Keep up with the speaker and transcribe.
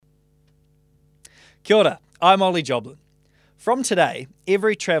Kia ora, I'm Ollie Joblin. From today,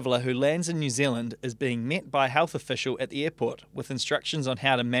 every traveller who lands in New Zealand is being met by a health official at the airport with instructions on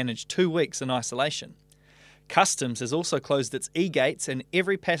how to manage 2 weeks in isolation. Customs has also closed its e-gates and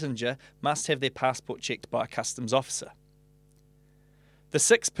every passenger must have their passport checked by a customs officer. The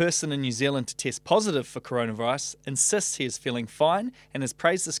sixth person in New Zealand to test positive for coronavirus insists he is feeling fine and has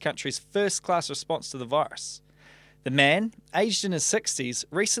praised this country's first-class response to the virus. The man, aged in his 60s,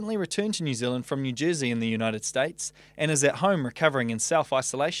 recently returned to New Zealand from New Jersey in the United States and is at home recovering in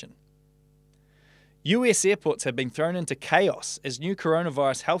self-isolation. US airports have been thrown into chaos as new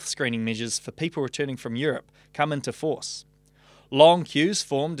coronavirus health screening measures for people returning from Europe come into force. Long queues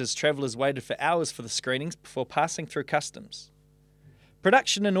formed as travellers waited for hours for the screenings before passing through customs.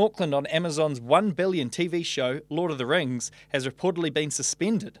 Production in Auckland on Amazon's $1 billion TV show Lord of the Rings has reportedly been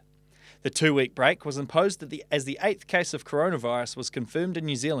suspended. The 2-week break was imposed as the 8th case of coronavirus was confirmed in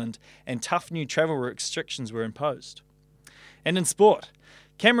New Zealand and tough new travel restrictions were imposed. And in sport,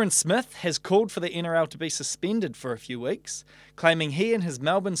 Cameron Smith has called for the NRL to be suspended for a few weeks, claiming he and his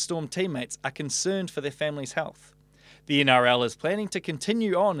Melbourne Storm teammates are concerned for their family's health. The NRL is planning to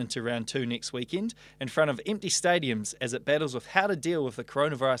continue on into round 2 next weekend in front of empty stadiums as it battles with how to deal with the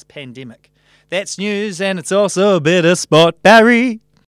coronavirus pandemic. That's news and it's also a bit of sport, Barry.